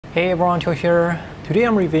Hey everyone, Teo here. Today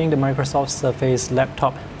I'm reviewing the Microsoft Surface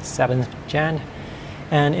Laptop 7th Gen,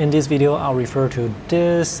 and in this video I'll refer to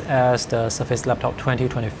this as the Surface Laptop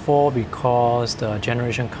 2024 because the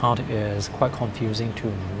generation count is quite confusing to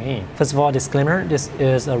me. First of all, disclaimer, this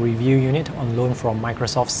is a review unit on loan from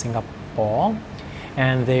Microsoft Singapore,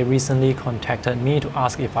 and they recently contacted me to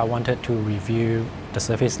ask if I wanted to review the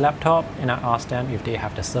Surface Laptop, and I asked them if they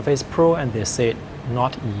have the Surface Pro, and they said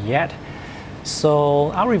not yet. So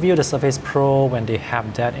I'll review the Surface Pro when they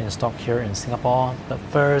have that in stock here in Singapore. But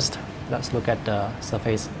first, let's look at the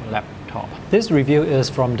Surface Laptop. This review is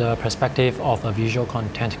from the perspective of a visual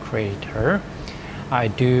content creator. I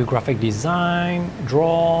do graphic design,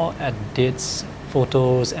 draw, edits,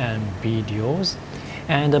 photos and videos.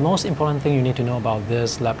 And the most important thing you need to know about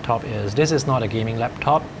this laptop is this is not a gaming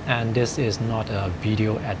laptop and this is not a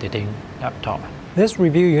video editing laptop. This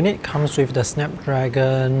review unit comes with the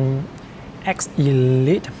Snapdragon X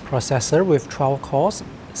Elite processor with 12 cores,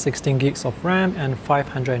 16 gigs of RAM and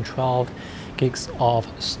 512 gigs of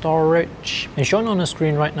storage. And shown on the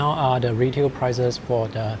screen right now are the retail prices for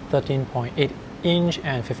the 13.8 inch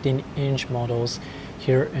and 15 inch models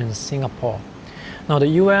here in Singapore. Now the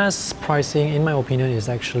US pricing, in my opinion, is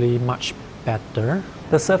actually much better.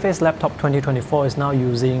 The Surface Laptop 2024 is now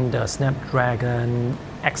using the Snapdragon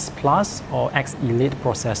X Plus or X Elite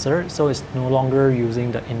processor, so it's no longer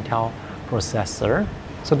using the Intel processor.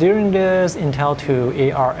 So during this Intel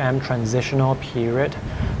to ARM transitional period,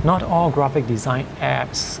 not all graphic design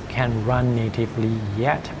apps can run natively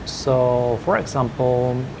yet. So for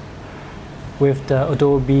example, with the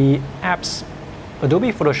Adobe apps,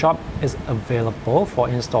 Adobe Photoshop is available for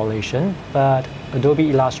installation, but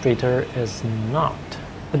Adobe Illustrator is not.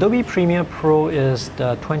 Adobe Premiere Pro is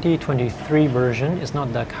the 2023 version, it's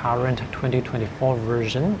not the current 2024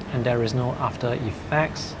 version, and there is no After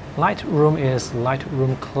Effects. Lightroom is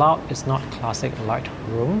Lightroom Cloud, it's not classic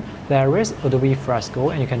Lightroom. There is Adobe Fresco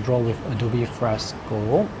and you can draw with Adobe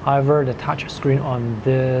Fresco. However, the touch screen on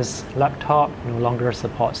this laptop no longer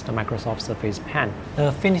supports the Microsoft Surface Pen. The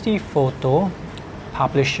Affinity Photo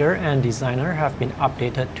Publisher and Designer have been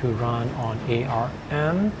updated to run on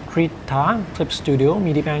ARM. Krita, Clip Studio,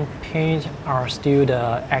 Mediabank Paint are still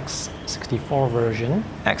the x64 version.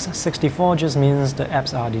 x64 just means the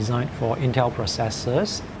apps are designed for Intel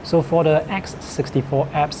processors. So for the x64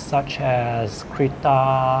 apps such as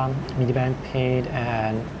Krita, Mediabank Paint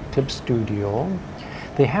and Clip Studio,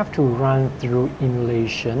 they have to run through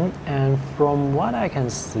emulation, and from what I can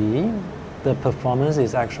see, the performance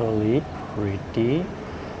is actually pretty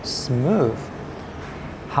smooth.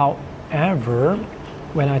 However,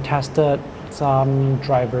 when I tested some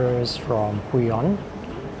drivers from Huion,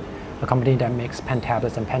 a company that makes pen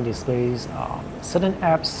tablets and pen displays, certain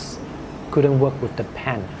apps couldn't work with the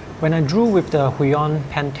pen. When I drew with the Huion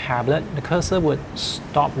pen tablet, the cursor would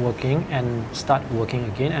stop working and start working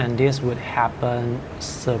again, and this would happen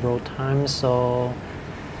several times. So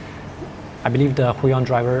I believe the Huion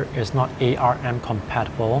driver is not ARM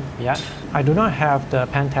compatible yet. I do not have the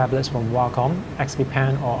pen tablets from Wacom, XP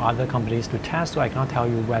Pen or other companies to test, so I cannot tell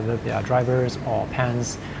you whether their drivers or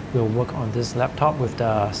pens will work on this laptop with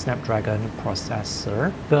the Snapdragon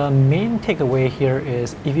processor. The main takeaway here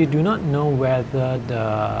is if you do not know whether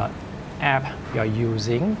the app you're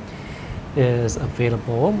using is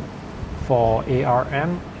available for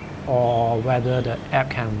ARM or whether the app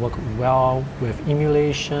can work well with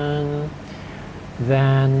emulation,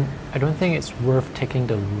 then I don't think it's worth taking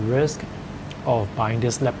the risk of buying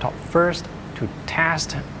this laptop first to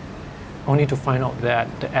test, only to find out that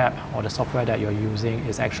the app or the software that you're using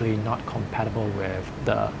is actually not compatible with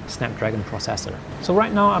the Snapdragon processor. So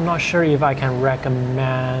right now I'm not sure if I can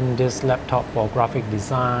recommend this laptop for graphic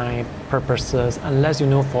design purposes unless you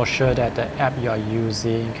know for sure that the app you're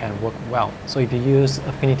using can work well. So if you use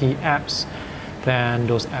Affinity apps, then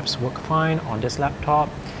those apps work fine on this laptop.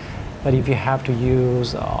 But if you have to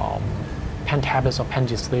use pen tablets or pen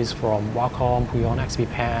displays from Wacom, Huion, XP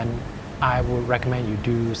Pen, I would recommend you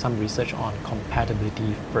do some research on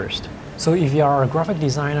compatibility first. So if you are a graphic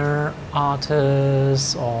designer,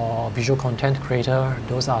 artist, or visual content creator,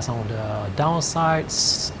 those are some of the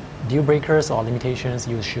downsides, deal breakers, or limitations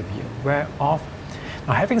you should be aware of.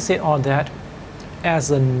 Now, having said all that, as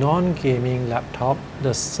a non-gaming laptop,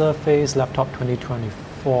 the Surface Laptop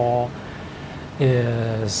 2024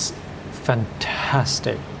 is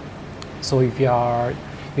fantastic. So if you are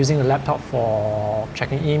using the laptop for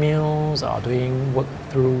checking emails, doing work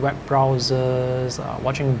through web browsers,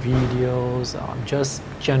 watching videos, just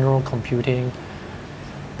general computing,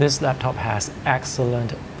 this laptop has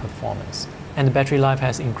excellent performance. and the battery life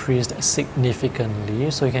has increased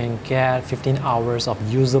significantly, so you can get 15 hours of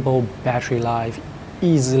usable battery life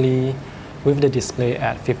easily with the display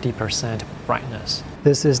at 50% brightness.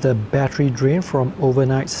 This is the battery drain from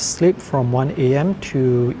overnight sleep from 1 a.m.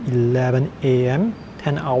 to 11 a.m.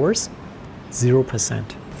 10 hours,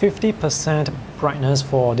 0%. 50% brightness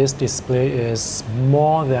for this display is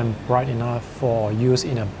more than bright enough for use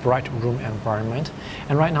in a bright room environment.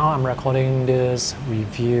 And right now I'm recording this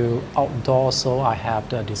review outdoors, so I have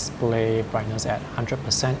the display brightness at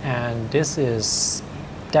 100%, and this is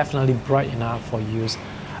definitely bright enough for use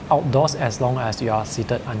outdoors as long as you are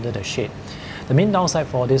seated under the shade. The main downside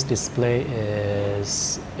for this display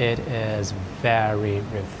is it is very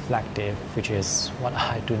reflective, which is what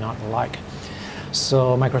I do not like.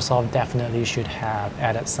 So Microsoft definitely should have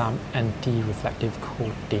added some anti-reflective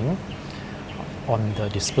coating on the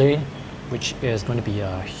display, which is going to be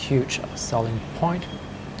a huge selling point.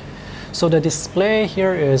 So the display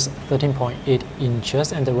here is 13.8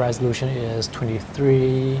 inches and the resolution is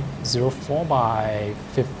 2304 by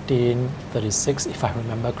 1536 if I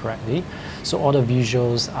remember correctly. So all the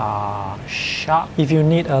visuals are sharp. If you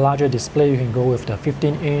need a larger display, you can go with the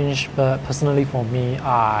 15-inch, but personally for me,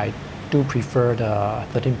 I do prefer the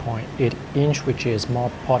 13.8 inch, which is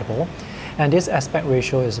more portable. And this aspect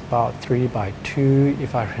ratio is about 3:2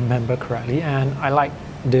 if I remember correctly, and I like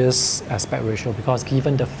this aspect ratio because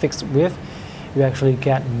given the fixed width, you actually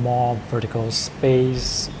get more vertical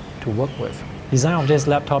space to work with. Design of this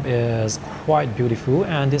laptop is quite beautiful,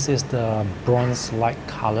 and this is the bronze-like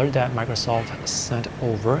color that Microsoft sent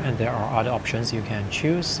over, and there are other options you can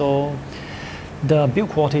choose. So the build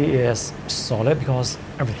quality is solid because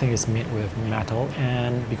everything is made with metal,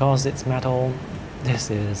 and because it's metal,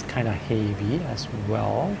 this is kind of heavy as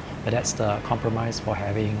well, but that's the compromise for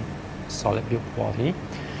having solid build quality.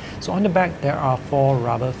 So on the back there are 4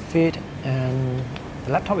 rubber feet, and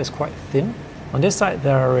the laptop is quite thin. On this side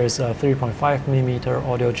there is a 3.5mm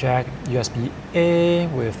audio jack, USB-A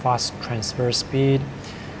with fast transfer speed,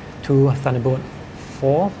 2 Thunderbolt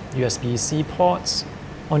 4 USB-C ports.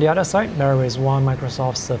 On the other side there is one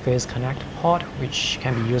Microsoft Surface Connect port, which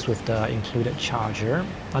can be used with the included charger.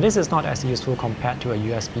 Now this is not as useful compared to a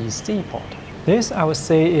USB-C port. This, I would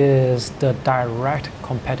say, is the direct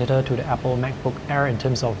competitor to the Apple MacBook Air in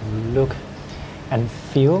terms of look and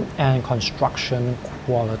feel and construction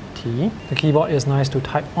quality. The keyboard is nice to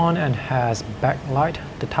type on and has backlight.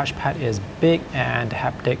 The touchpad is big and the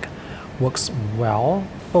haptic works well.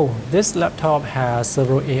 Oh, this laptop has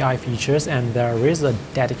several AI features, and there is a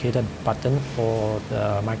dedicated button for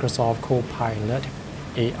the Microsoft Copilot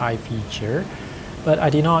AI feature. But I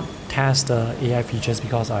did not test the AI features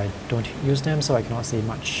because I don't use them, so I cannot say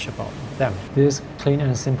much about them. This clean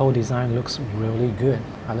and simple design looks really good.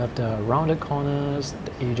 I love the rounded corners,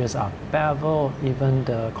 the edges are beveled, even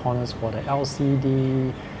the corners for the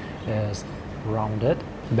LCD is rounded.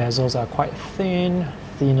 Bezels are quite thin,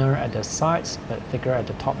 thinner at the sides, but thicker at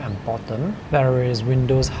the top and bottom. There is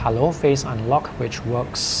Windows Hello Face Unlock, which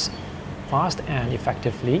works fast and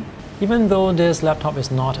effectively. Even though this laptop is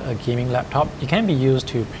not a gaming laptop, it can be used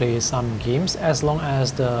to play some games as long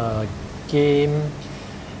as the game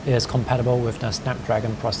is compatible with the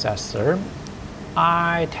Snapdragon processor.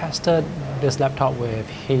 I tested this laptop with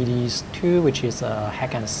Hades 2, which is a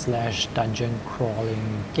hack and slash dungeon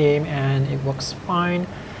crawling game, and it works fine.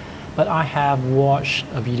 But I have watched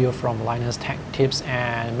a video from Linus Tech Tips,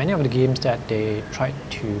 and many of the games that they tried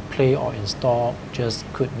to play or install just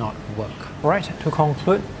could not work. Alright, to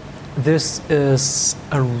conclude, this is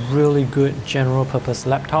a really good general purpose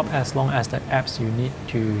laptop as long as the apps you need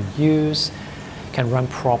to use can run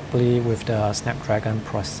properly with the Snapdragon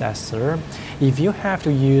processor. If you have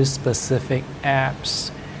to use specific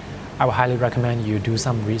apps, I would highly recommend you do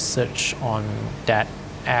some research on that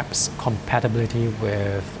app's compatibility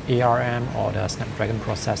with ARM or the Snapdragon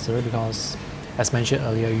processor, because as mentioned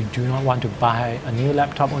earlier, you do not want to buy a new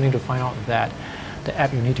laptop only to find out that the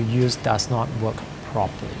app you need to use does not work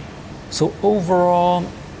properly. So overall,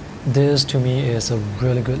 this to me is a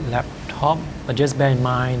really good laptop, but just bear in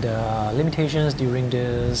mind the limitations during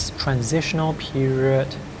this transitional period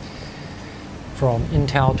from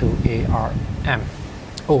Intel to ARM.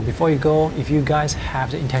 Oh, before you go, if you guys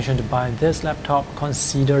have the intention to buy this laptop,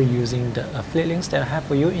 consider using the affiliate links that I have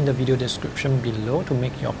for you in the video description below to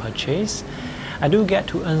make your purchase. I do get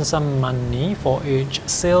to earn some money for each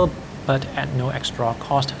sale, but at no extra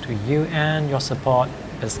cost to you, and your support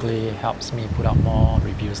basically helps me put out more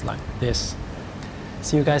reviews like this.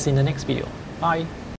 See you guys in the next video. Bye!